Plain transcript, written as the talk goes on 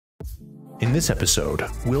In this episode,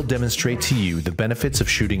 we'll demonstrate to you the benefits of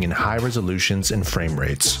shooting in high resolutions and frame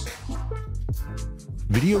rates.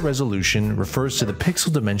 Video resolution refers to the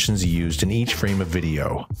pixel dimensions used in each frame of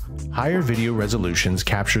video. Higher video resolutions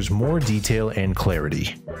captures more detail and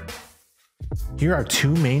clarity. Here are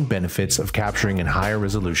two main benefits of capturing in higher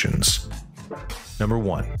resolutions. Number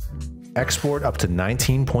 1. Export up to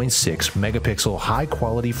 19.6 megapixel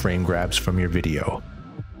high-quality frame grabs from your video.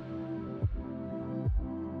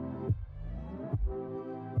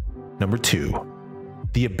 Number 2.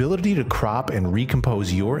 The ability to crop and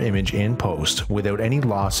recompose your image in post without any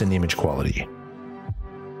loss in image quality.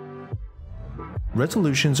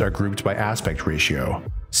 Resolutions are grouped by aspect ratio.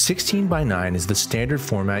 16:9 is the standard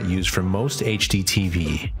format used for most HD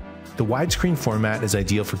TV. The widescreen format is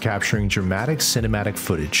ideal for capturing dramatic cinematic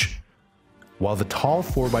footage, while the tall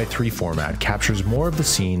 4:3 format captures more of the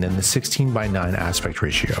scene than the 16:9 aspect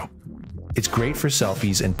ratio. It's great for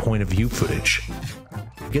selfies and point-of-view footage.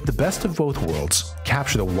 Get the best of both worlds.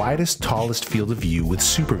 Capture the widest, tallest field of view with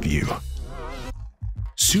Super View.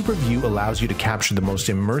 Super View allows you to capture the most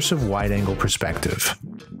immersive wide-angle perspective.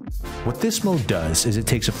 What this mode does is it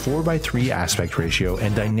takes a 4:3 aspect ratio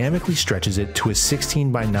and dynamically stretches it to a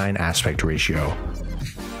 16:9 aspect ratio.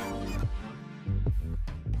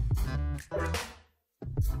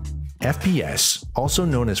 FPS, also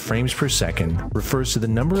known as frames per second, refers to the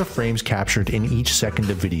number of frames captured in each second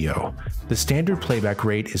of video. The standard playback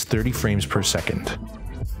rate is 30 frames per second.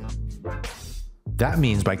 That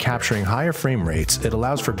means by capturing higher frame rates, it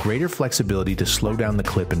allows for greater flexibility to slow down the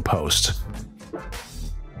clip in post.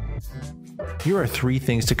 Here are 3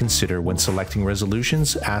 things to consider when selecting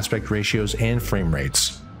resolutions, aspect ratios, and frame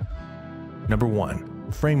rates. Number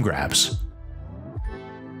 1. Frame grabs.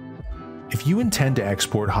 If you intend to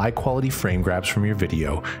export high-quality frame grabs from your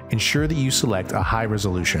video, ensure that you select a high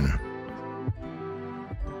resolution.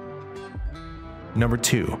 Number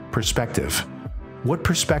 2. Perspective. What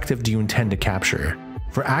perspective do you intend to capture?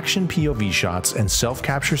 For action POV shots and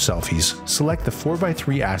self-capture selfies, select the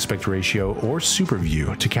 4:3 aspect ratio or Super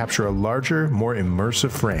View to capture a larger, more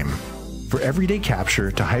immersive frame. For everyday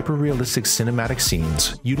capture to hyper-realistic cinematic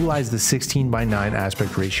scenes, utilize the 16:9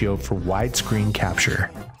 aspect ratio for widescreen capture.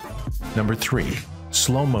 Number 3.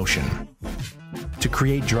 Slow motion. To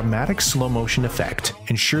create dramatic slow motion effect,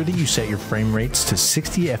 ensure that you set your frame rates to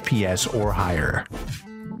 60 FPS or higher.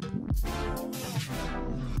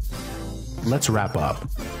 Let's wrap up.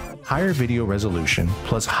 Higher video resolution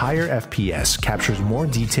plus higher FPS captures more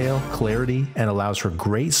detail, clarity, and allows for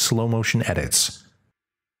great slow motion edits.